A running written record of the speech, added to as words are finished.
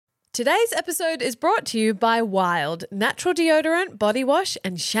Today's episode is brought to you by Wild, natural deodorant, body wash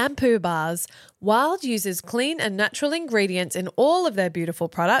and shampoo bars. Wild uses clean and natural ingredients in all of their beautiful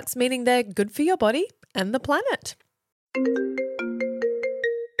products, meaning they're good for your body and the planet. Hey,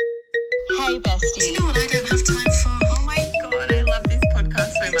 bestie. Do you know what I don't have time for? Oh my God, I love this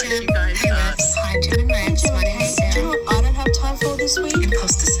podcast so much, you guys. Hey, Revs. Hi, Jen and Revs. My name's Sarah. Do you know what I don't have time for this week?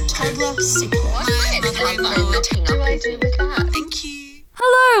 Imposter syndrome. Toddler sickness. My mother-in-law. What do I do with that? Thank you.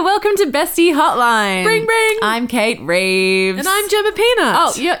 Hello, welcome to Bestie Hotline. Bring, bring. I'm Kate Reeves. And I'm Gemma Peanut.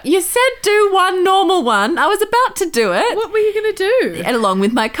 Oh, you said do one normal one. I was about to do it. What were you going to do? And along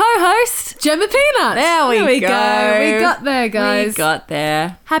with my co-host. Gemma Peanut. There we go. We got there, guys. We got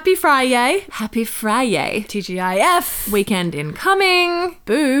there. Happy Friday. Happy Friday. TGIF. Weekend incoming.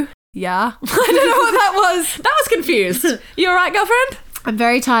 Boo. Yeah. I don't know what that was. That was confused. You all right, girlfriend? I'm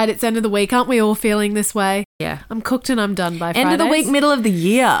very tired. It's end of the week. Aren't we all feeling this way? Yeah. I'm cooked and I'm done by Fridays. End of the week, middle of the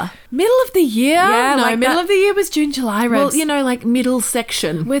year. Middle of the year? Yeah, no, like middle that. of the year was June, July, Revs. Well, you know, like middle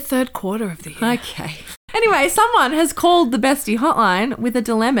section. We're third quarter of the year. Okay. Anyway, someone has called the Bestie Hotline with a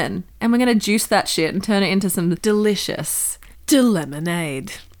dilemon, and we're going to juice that shit and turn it into some delicious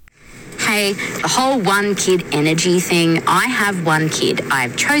Lemonade. Hey, the whole one kid energy thing. I have one kid.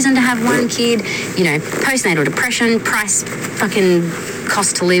 I've chosen to have one kid. You know, postnatal depression, price, fucking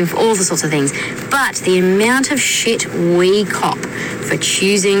cost to live, all the sorts of things. But the amount of shit we cop for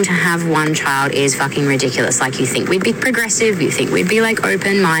choosing to have one child is fucking ridiculous. Like, you think we'd be progressive, you think we'd be like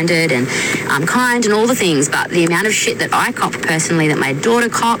open-minded and kind and all the things, but the amount of shit that I cop personally, that my daughter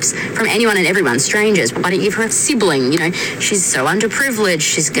cops from anyone and everyone, strangers. Why don't you give her a sibling? You know, she's so underprivileged,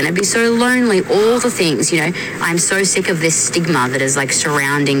 she's gonna be so lonely, all the things, you know. I'm so sick of this stigma that is like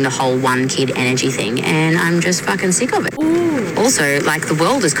surrounding the whole one kid energy thing, and I'm just fucking sick of it. Ooh. Also, like, the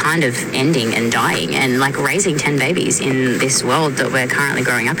world is kind of ending and dying, and like raising 10 babies in this world that we're currently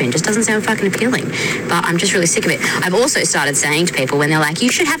growing up in just doesn't sound fucking appealing. But I'm just really sick of it. I've also started saying to people when they're like,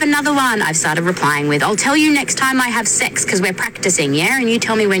 you should have another one, I've started replying with, I'll tell you next time I have sex because we're practicing, yeah? And you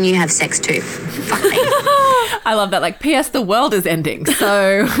tell me when you have sex too. Fuck me. I love that. Like, P.S. the world is ending.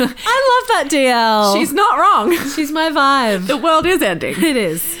 So I love that, DL. she's not wrong. She's my vibe. The world is ending. It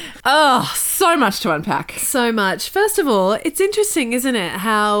is. Oh, so much to unpack. So much. First of all, it's interesting, isn't it,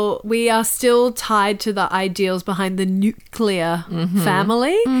 how we are still tied to the ideals behind the nuclear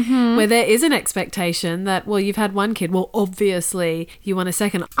family, where there is an expectation that, well, you've had one kid, well, obviously you want a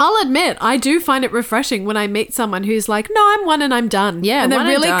second. I'll admit, I do find it refreshing when I meet someone who's like, no, I'm one and I'm done. Yeah, and they're one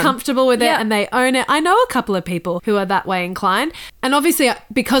and really done. comfortable with it Yeah. and they own it. I know a couple of people who are that way inclined. And obviously,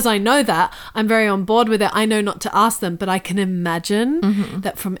 because I know that, I'm very on board with it. I know not to ask them, but I can imagine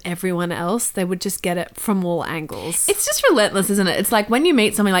that from everyone else, they would just get it from all angles. It's just relentless, isn't it? It's like when you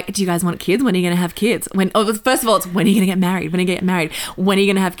meet someone like, do you guys want kids? When are you going to have kids? First of all, it's when are you going to get married? When are you going to get married? When are you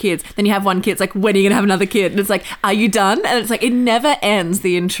going to have kids? Then you have one kid. It's like, when are you going to have another kid? And it's like, are you done? And it's like, it never ends,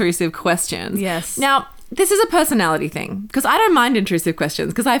 the intrusive questions. Yes. Now, this is a personality thing because I don't mind intrusive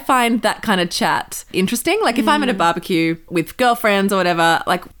questions because I find that kind of chat interesting. Like if I'm at a barbecue with girlfriends or whatever,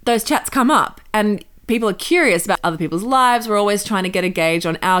 like those chats come up and people are curious about other people's lives. We're always trying to get a gauge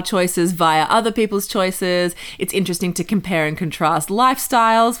on our choices via other people's choices. It's interesting to compare and contrast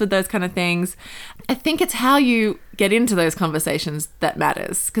lifestyles with those kind of things. I think it's how you get into those conversations that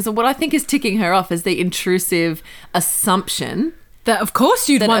matters because what I think is ticking her off is the intrusive assumption that, of course,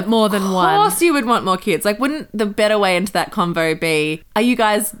 you'd want more than one. Of course you would want more kids. Like, wouldn't the better way into that convo be, are you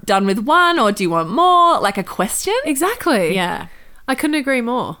guys done with one or do you want more? Like a question? Exactly. Yeah. I couldn't agree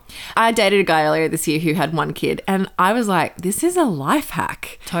more. I dated a guy earlier this year who had one kid and I was like, this is a life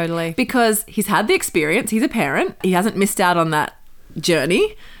hack. Totally. Because he's had the experience. He's a parent. He hasn't missed out on that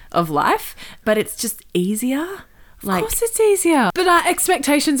journey of life, but it's just easier. Of course it's easier. But our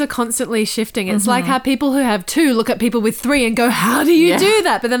expectations are constantly shifting. It's like how people who have two look at people with three and go, how do you do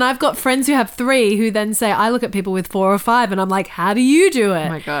that? But then I've got friends who have three who then say, I look at people with 4 or 5 and I'm like, how do you do it? Oh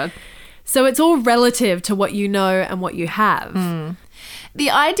my God. So it's all relative to what you know and what you have. The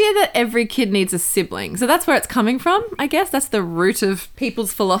idea that every kid needs a sibling. So that's where it's coming from, I guess. That's the root of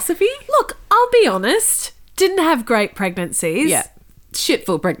people's philosophy. Look, I'll be honest. Didn't have great pregnancies. Yeah.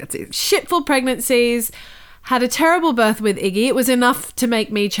 Shitful pregnancies. Shitful pregnancies. Had a terrible birth with Iggy. It was enough to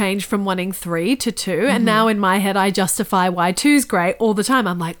make me change from wanting 3 to 2. And now in my head, I justify why 2's great all the time.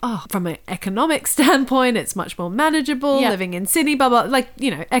 I'm like, oh, from an economic standpoint, it's much more manageable. Yep. Living in Sydney, blah, blah, like, you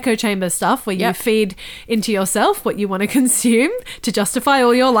know, echo chamber stuff where you feed into yourself what you want to consume to justify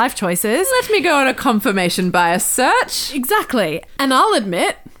all your life choices. Let me go on a confirmation bias search. Exactly. And I'll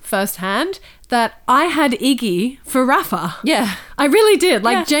admit firsthand that I had Iggy for Rafa. Yeah. I really did.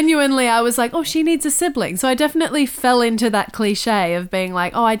 Like, Yeah. genuinely, I was like, oh, she needs a sibling. So I definitely fell into that cliche of being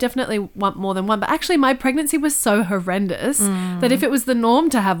like, oh, I definitely want more than one. But actually, my pregnancy was so horrendous that if it was the norm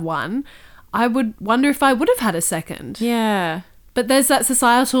to have one, I would wonder if I would have had a second. Yeah. But there's that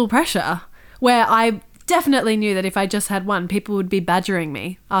societal pressure where I definitely knew that if I just had one, people would be badgering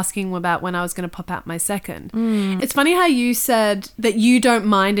me, asking about when I was going to pop out my second. It's funny how you said that you don't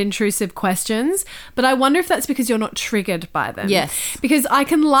mind intrusive questions, but I wonder if that's because you're not triggered by them. Yes. Because I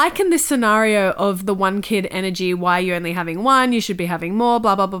can liken this scenario of the one kid energy, why you're only having one, you should be having more,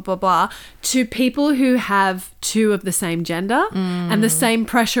 blah, blah, blah, blah, blah, to people who have two of the same gender and the same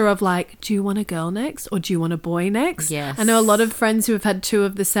pressure of like, do you want a girl next or do you want a boy next? Yes. I know a lot of friends who have had two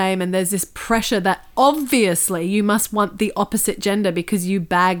of the same, and there's this pressure that obviously you must want the opposite gender because you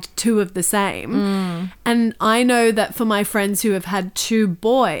bagged two of the same. And I know that for my friends who have had two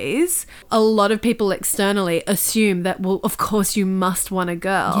boys, a lot of people externally assume that, well, of course you must want a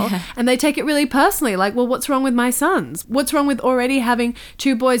girl. Yeah. And they take it really personally. Like, well, what's wrong with my sons? What's wrong with already having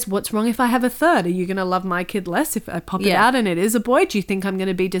two boys? What's wrong if I have a third? Are you going to love my kid less if I pop it Yeah. out and it is a boy? Do you think I'm going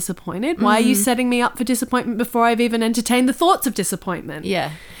to be disappointed? Why are you setting me up for disappointment before I've even entertained the thoughts of disappointment?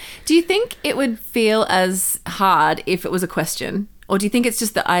 Yeah. Do you think it would feel as hard if it was a question? Or do you think it's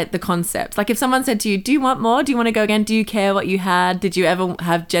just the concept? Like if someone said to you, do you want more? Do you want to go again? Do you care what you had? Did you ever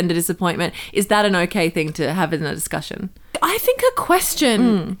have gender disappointment? Is that an okay thing to have in a discussion? I think a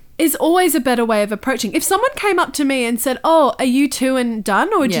question is always a better way of approaching. If someone came up to me and said, oh, are you two and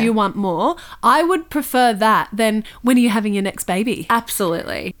done or do Yeah. you want more? I would prefer that than when are you having your next baby?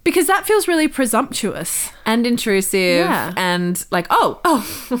 Absolutely. Because that feels really presumptuous. And intrusive Yeah. and like, well,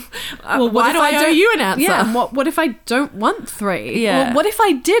 What why if do I owe don't- you an answer? Yeah, and what if I don't want three? Yeah. Or what if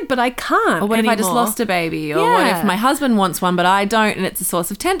I did but I can't Or what if I just anymore? lost a baby? Or what Yeah. if my husband wants one but I don't and it's a source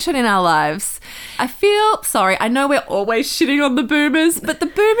of tension in our lives? I feel, sorry, I know we're always shitting on the boomers, but the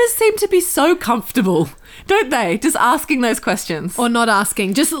boomers seem to be so comfortable, don't they? Just asking those questions. Or not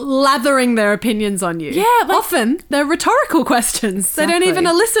asking, just lathering their opinions on you. Yeah, like- often they're rhetorical questions. They don't Exactly. even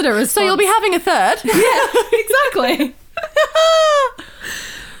elicit a response. So you'll be having a third? yeah, exactly.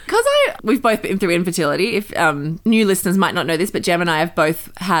 Because we've both been through infertility. If new listeners might not know this, but Gem and I have both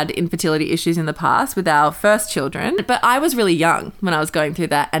had infertility issues in the past with our first children. But I was really young when I was going through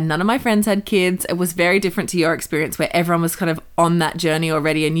that, and none of my friends had kids. It was very different to your experience where everyone was kind of on that journey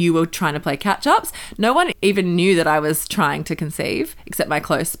already and you were trying to play catch-ups. No one even knew that I was trying to conceive except my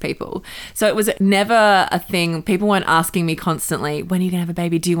close people. So it was never a thing. People weren't asking me constantly, when are you going to have a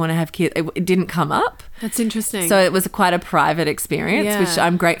baby? Do you want to have kids? It didn't come up. That's interesting. So it was quite a private experience, Yeah. which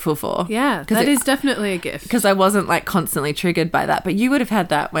I'm grateful for. yeah, that is definitely a gift. Because I wasn't like constantly triggered by that. But you would have had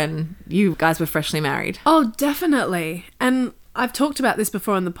that when you guys were freshly married. Oh, definitely. And I've talked about this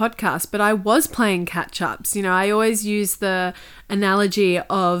before on the podcast, but I was playing catch-ups. You know, I always use the analogy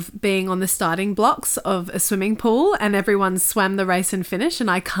of being on the starting blocks of a swimming pool and everyone swam the race and finished and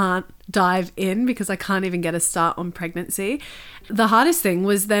I can't dive in because I can't even get a start on pregnancy. The hardest thing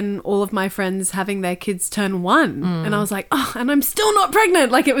was then all of my friends having their kids turn one and I was like, oh, and I'm still not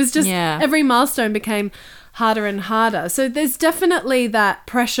pregnant. Like it was just Yeah. every milestone became harder and harder. So there's definitely that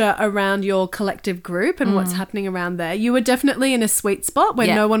pressure around your collective group and what's happening around there. You were definitely in a sweet spot when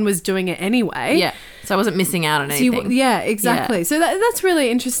Yeah. no one was doing it anyway. Yeah. So I wasn't missing out on So you- anything. yeah, exactly. So that's really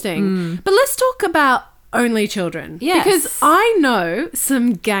interesting. But let's talk about only children. Yes. Because I know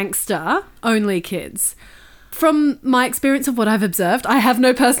some gangster only kids. From my experience of what I've observed, I have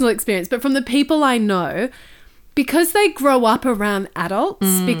no personal experience, but from the people I know, because they grow up around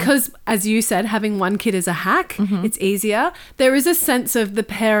adults, because, as you said, having one kid is a hack, it's easier. There is a sense of the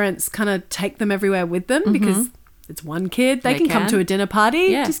parents kind of take them everywhere with them because it's one kid. They can come can. to a dinner party,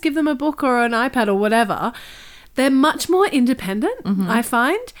 Yeah. just give them a book or an iPad or whatever. They're much more independent, I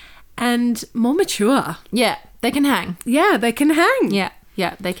find, and more mature. Yeah. They can hang. Yeah, they can hang. Yeah.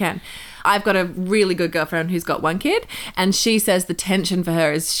 Yeah, they can. I've got a really good girlfriend who's got one kid, and she says the tension for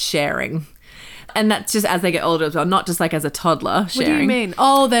her is sharing. And that's just as they get older as well, not just like as a toddler sharing. What do you mean?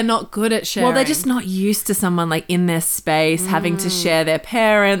 Oh, they're not good at sharing. Well, they're just not used to someone like in their space, having to share their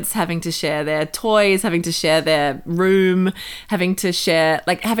parents, having to share their toys, having to share their room, having to share,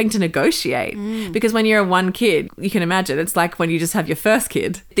 like having to negotiate. Because when you're a one kid, you can imagine it's like when you just have your first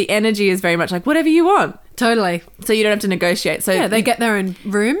kid. The energy is very much like whatever you want. Totally. So you don't have to negotiate. So Yeah, they get their own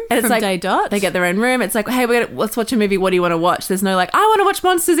room and it's from like day dot. They get their own room. It's like, hey, let's watch a movie. What do you want to watch? There's no like, I want to watch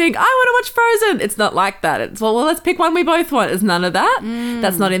Monsters Inc. I want to watch Frozen. It's not like that. It's well, let's pick one we both want. There's none of that.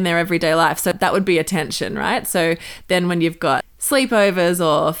 That's not in their everyday life. So that would be a tension, right? So then when you've got sleepovers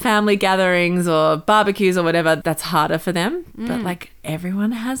or family gatherings or barbecues or whatever, that's harder for them. But like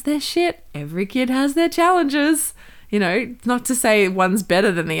everyone has their shit. Every kid has their challenges. You know, not to say one's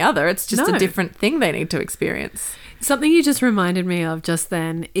better than the other. It's just No. a different thing they need to experience. Something you just reminded me of just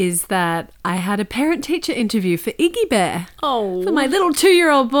then is that I had a parent-teacher interview for Iggy Bear. Oh. For my little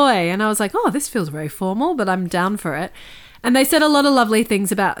 2-year-old boy. And I was like, oh, this feels very formal, but I'm down for it. And they said a lot of lovely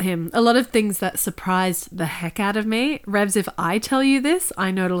things about him. A lot of things that surprised the heck out of me. Revs, if I tell you this, I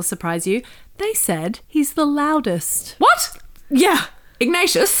know it'll surprise you. They said he's the loudest. What? Yeah.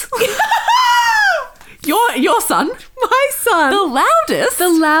 Ignatius? Your son? My son. The loudest? The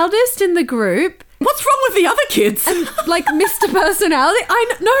loudest in the group. What's wrong with the other kids? Like Mr. Personality.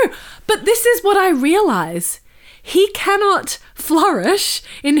 No, but this is what I realize. He cannot flourish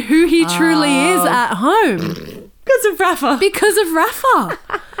in who he truly is at home. Because of Rafa. Because of Rafa.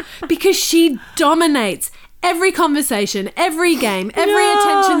 Because she dominates every conversation, every game, every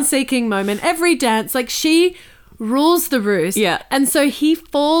attention-seeking moment, every dance. Like she rules the roost. Yeah. And so he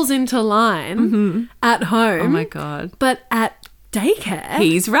falls into line at home. Oh my God. But at daycare,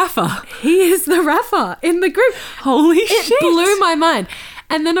 He's Rafa. he is the Rafa in the group. Holy It shit. blew my mind.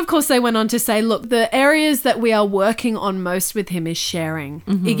 And then, of course, they went on to say, look, the areas that we are working on most with him is sharing.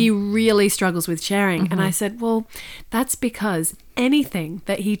 Iggy really struggles with sharing. And I said, well, that's because anything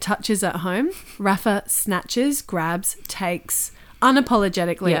that he touches at home, Rafa snatches, grabs, takes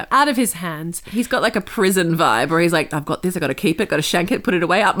unapologetically Yeah. out of his hands. He's got like a prison vibe where he's like, I've got this, I've got to keep it, got to shank it, put it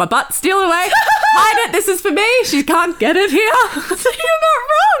away, up my butt, steal it away, hide it, this is for me. She can't get it here. You're not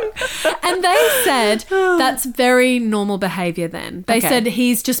wrong. And they said that's very normal behavior then. They Okay. said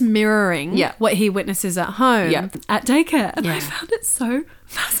he's just mirroring Yeah. what he witnesses at home Yeah. at daycare. And I Yeah. found it so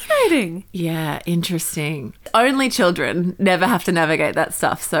fascinating. Yeah, interesting. Only children never have to navigate that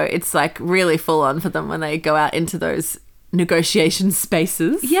stuff. So it's like really full on for them when they go out into those negotiation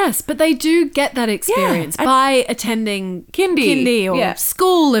spaces. Yes, but they do get that experience and- by attending Kindy. or Yeah.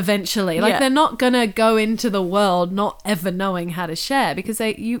 school eventually. Like Yeah. they're not gonna go into the world not ever knowing how to share because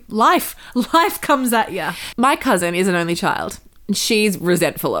life comes at you. My cousin is an only child. And she's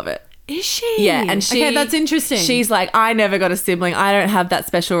resentful of it. Is she? Yeah, and she, okay, that's interesting. She's like, I never got a sibling. I don't have that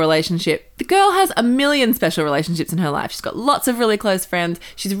special relationship. The girl has a million special relationships in her life. She's got lots of really close friends.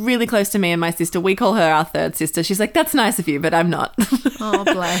 She's really close to me and my sister. We call her our third sister. She's like, that's nice of you, but I'm not. Oh,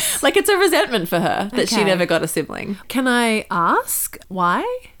 bless. Like, it's a resentment for her that she Okay. never got a sibling. Can I ask why?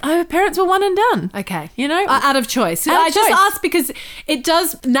 Her parents were one and done. Okay. You know? Out of choice. Out of I just choice. asked because it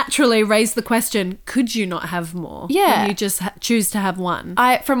does naturally raise the question, could you not have more? Yeah. When you just choose to have one.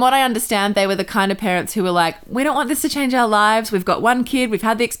 From what I understand, they were the kind of parents who were like, we don't want this to change our lives. We've got one kid. We've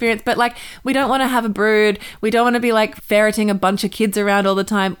had the experience, but like, we don't want to have a brood. We don't want to be like ferreting a bunch of kids around all the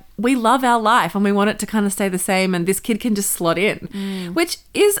time. We love our life and we want it to kind of stay the same and this kid can just slot in, which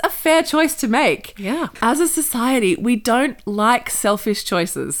is a fair choice to make. Yeah. As a society, we don't like selfish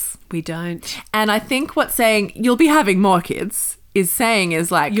choices. We don't. And I think what's saying you'll be having more kids is saying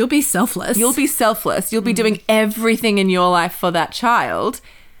is like, You'll be selfless. you'll be selfless. You'll be doing everything in your life for that child.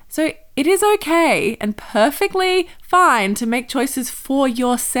 So it is okay and perfectly fine to make choices for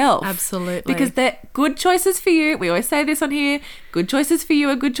yourself. Absolutely. Because they're good choices for you. We always say this on here. Good choices for you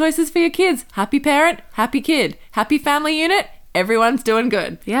are good choices for your kids. Happy parent, happy kid. Happy family unit, everyone's doing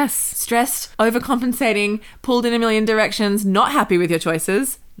good. Yes. Stressed, overcompensating, pulled in a million directions, not happy with your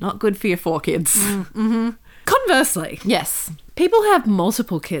choices, not good for your 4 kids. Conversely, Yes. people who have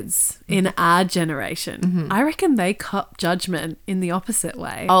multiple kids in our generation, I reckon they cop judgment in the opposite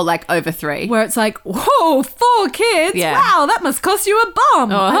way. Oh, like over 3. Where it's like, whoa, 4 kids? Yeah. Wow, that must cost you a bomb.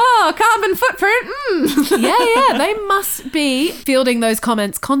 Oh, carbon footprint. Yeah, they must be fielding those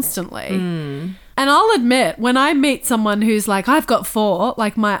comments constantly. And I'll admit, when I meet someone who's like, I've got 4,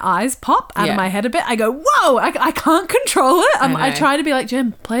 like my eyes pop out Yeah. of my head a bit. I go, whoa, I can't control it. I know. try to be like,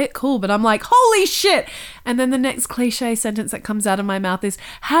 Jem, play it cool. But I'm like, holy shit. And then the next cliche sentence that comes out of my mouth is,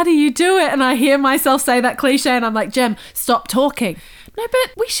 how do you do it? And I hear myself say that cliche and I'm like, Jem, stop talking. No,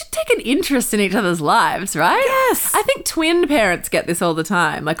 but we should take an interest in each other's lives, right? Yes. I think twin parents get this all the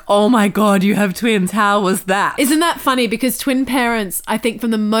time. Like, oh my God, you have twins. How was that? Isn't that funny? Because twin parents, I think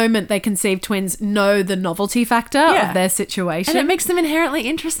from the moment they conceive twins, know the novelty factor Yeah. of their situation. and it makes them inherently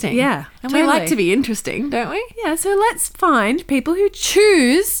interesting. Yeah, And we totally. like to be interesting, don't we? Yeah, so let's find people who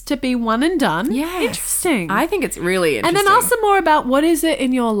choose to be one and done. Yes. Interesting. I think it's really and interesting. then ask them more about what is it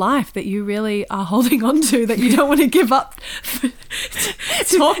in your life that you really are holding on to that you don't want to give up.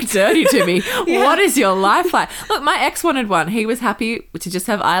 Talk dirty to me. What is your life like? Look, my ex wanted one. He was happy to just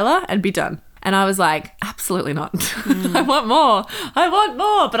have Isla and be done. And I was like, absolutely not. I want more. I want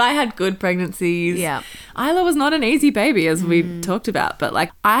more. But I had good pregnancies. Yeah. Isla was not an easy baby, as we talked about. But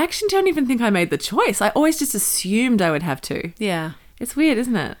like, I actually don't even think I made the choice. I always just assumed I would have to. Yeah. It's weird,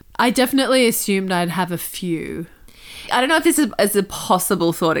 isn't it? I definitely assumed I'd have a few. I don't know if this is a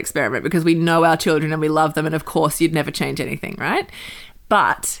possible thought experiment because we know our children and we love them, and of course you'd never change anything, right?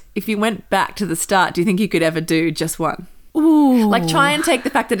 But if you went back to the start, do you think you could ever do just one? Ooh. Like, try and take the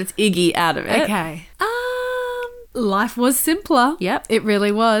fact that it's Iggy out of it. Okay. Life was simpler. Yep. It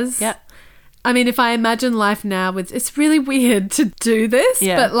really was. Yep. I mean, if I imagine life now with, it's really weird to do this,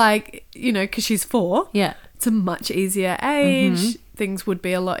 Yeah. but like, you know, because she's 4. Yeah. It's a much easier age. Things would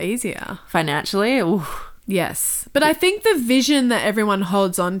be a lot easier. Financially, ooh. Yes. But I think the vision that everyone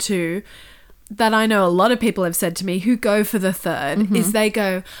holds on to, that I know a lot of people have said to me who go for the third, is they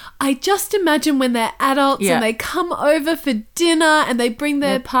go, I just imagine when they're adults Yeah. and they come over for dinner and they bring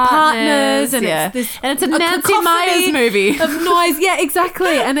their partners, partners and yeah. it's this And it's a Nancy cacophony Meyers movie. of noise. Yeah,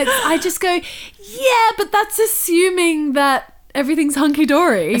 exactly. And I just go, yeah, but that's assuming that everything's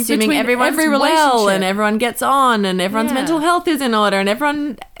hunky-dory. Assuming between everyone's every well relationship. and everyone gets on and everyone's Yeah. mental health is in order and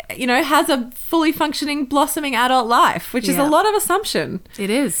everyone, you know, has a fully functioning, blossoming adult life, which is a Yeah. lot of assumption. It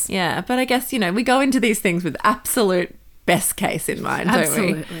is. Yeah, but I guess, you know, we go into these things with absolute best case in mind, don't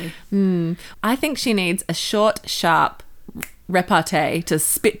we? Absolutely. I think she needs a short, sharp repartee to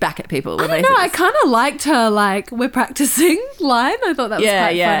spit back at people when I they don't know. say I this. kind of liked her, like, we're practicing line. I thought that was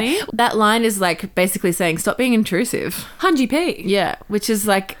quite funny. That line is like basically saying, stop being intrusive. Hunji P. Yeah, which is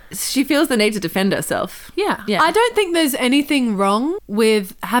like, she feels the need to defend herself. Yeah. Yeah. I don't think there's anything wrong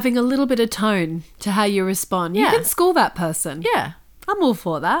with having a little bit of tone to how you respond. Yeah. You can school that person. Yeah, I'm all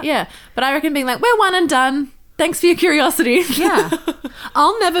for that. yeah. But I reckon being like, we're one and done. Thanks for your curiosity. Yeah.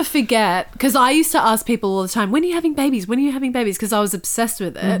 I'll never forget, because I used to ask people all the time, when are you having babies? When are you having babies? Because I was obsessed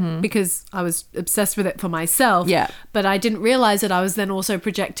with it, because I was obsessed with it for myself. Yeah. But I didn't realize that I was then also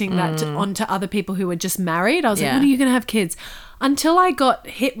projecting that onto other people who were just married. I was like, Yeah. when are you going to have kids? Until I got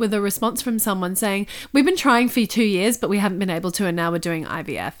hit with a response from someone saying, we've been trying for 2 years, but we haven't been able to, and now we're doing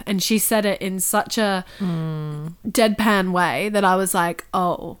IVF. And she said it in such a deadpan way that I was like,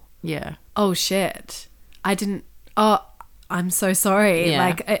 oh shit. I'm so sorry. Yeah.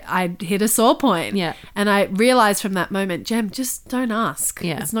 Like I hit a sore point. Yeah. And I realized from that moment, Jem, just don't ask.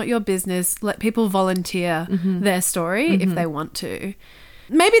 Yeah. It's not your business. Let people volunteer their story if they want to.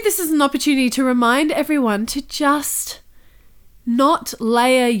 Maybe this is an opportunity to remind everyone to just not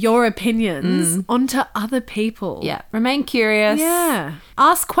layer your opinions onto other people. Yeah, remain curious. Yeah.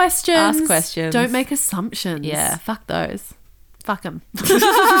 Ask questions. Ask questions. Don't make assumptions. Yeah, fuck those. Fuck them.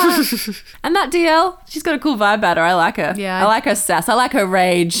 And that DL, she's got a cool vibe about her. I like her. Yeah. I like her sass. I like her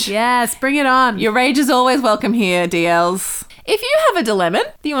rage. Yes, bring it on. Your rage is always welcome here, DLs. If you have a dilemma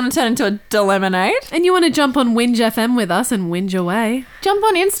that you want to turn into a dilemonade, And you want to jump on Whinge FM with us and whinge away. jump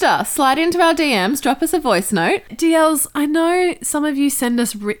on Insta, slide into our DMs, drop us a voice note. DLs, I know some of you send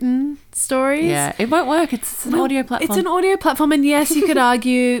us written stories. Yeah, it won't work. It's an audio platform. It's an audio platform, and yes, you could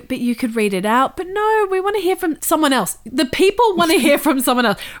argue, but you could read it out. But no, we want to hear from someone else. The people want to hear from someone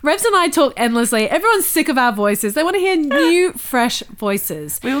else. Revs and I talk endlessly. Everyone's sick of our voices. They want to hear new, fresh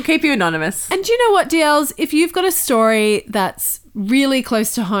voices. We will keep you anonymous. And do you know what, DLs? If you've got a story that's really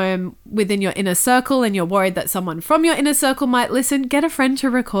close to home within your inner circle and you're worried that someone from your inner circle might listen, get a friend to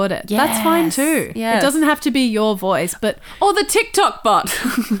record it. That's fine Yes, too. yes. It doesn't have to be your voice, but Or the TikTok bot.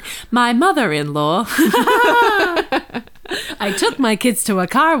 My mother-in-law. I took my kids to a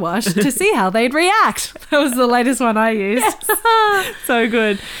car wash to see how they'd react. That was the latest one I used. So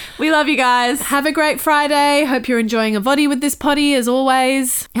good. We love you guys. Have a great Friday. Hope you're enjoying a voddy with this potty as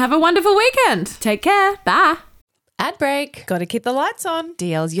always. Have a wonderful weekend. Take care. Bye. Ad break. Got to keep the lights on.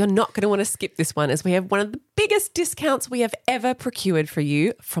 DLs, you're not going to want to skip this one as we have one of the biggest discounts we have ever procured for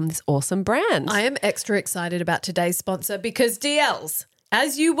you from this awesome brand. I am extra excited about today's sponsor because DLs,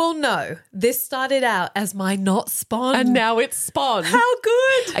 as you will know, this started out as my not spawn. And now it's Spawn. How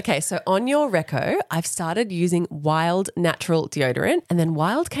good. Okay, so on your reco, I've started using Wild Natural deodorant, and then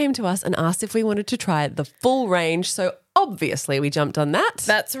Wild came to us and asked if we wanted to try the full range. So obviously we jumped on that.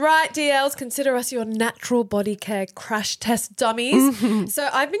 That's right, DLs. Consider us your natural body care crash test dummies. So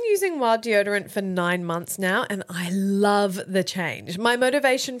I've been using Wild deodorant for 9 months now, and I love the change. My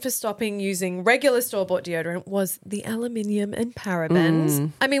motivation for stopping using regular store-bought deodorant was the aluminium and parabens.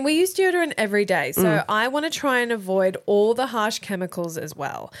 I mean, we use deodorant every day, so I want to try and avoid all the harsh chemicals as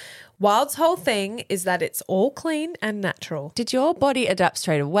well. Wild's whole thing is that it's all clean and natural. Did your body adapt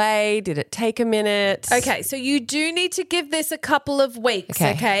straight away? Did it take a minute? Okay, so you do need to give this a couple of weeks,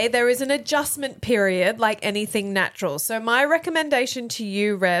 Okay. okay? There is an adjustment period like anything natural. So my recommendation to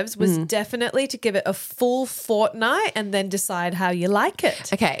you, Revs, was definitely to give it a full fortnight and then decide how you like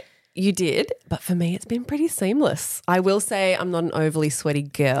it. Okay, you did, but for me, it's been pretty seamless. I will say I'm not an overly sweaty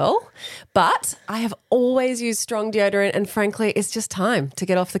girl, but I have always used strong deodorant, and frankly, it's just time to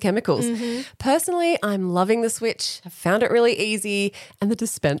get off the chemicals. Personally, I'm loving the switch. I've found it really easy, and the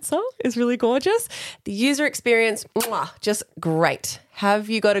dispenser is really gorgeous. The user experience, just great. Have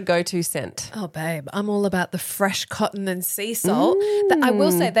you got a go-to scent? Oh, babe, I'm all about the fresh cotton and sea salt. I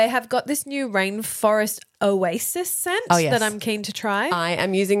will say they have got this new rainforest oasis scent Oh, yes. that I'm keen to try. I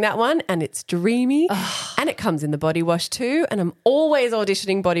am using that one, and it's dreamy, and it comes in the body wash too, and I'm always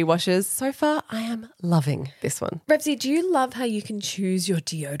auditioning body washes. So far, I am loving this one. Revsy, do you love how you can choose your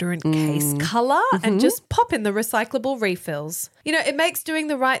deodorant case colour and just pop in the recyclable refills? You know, it makes doing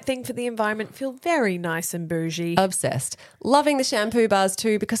the right thing for the environment feel very nice and bougie. Obsessed. Loving the shampoo bars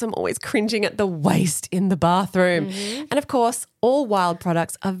too, because I'm always cringing at the waste in the bathroom. And of course, all Wild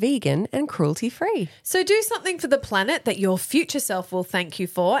products are vegan and cruelty-free. So do something for the planet that your future self will thank you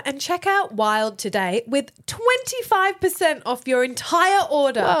for, and check out Wild today with 25% off your entire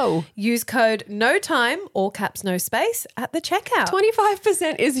order. Whoa. Use code NOTIME, all caps no space, at the checkout.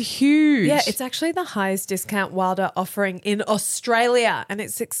 25% is huge. Yeah, it's actually the highest discount Wild are offering in Australia, and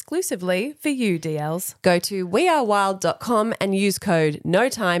it's exclusively for you, DLs. Go to wearewild.com and use code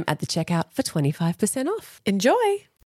NOTIME at the checkout for 25% off. Enjoy.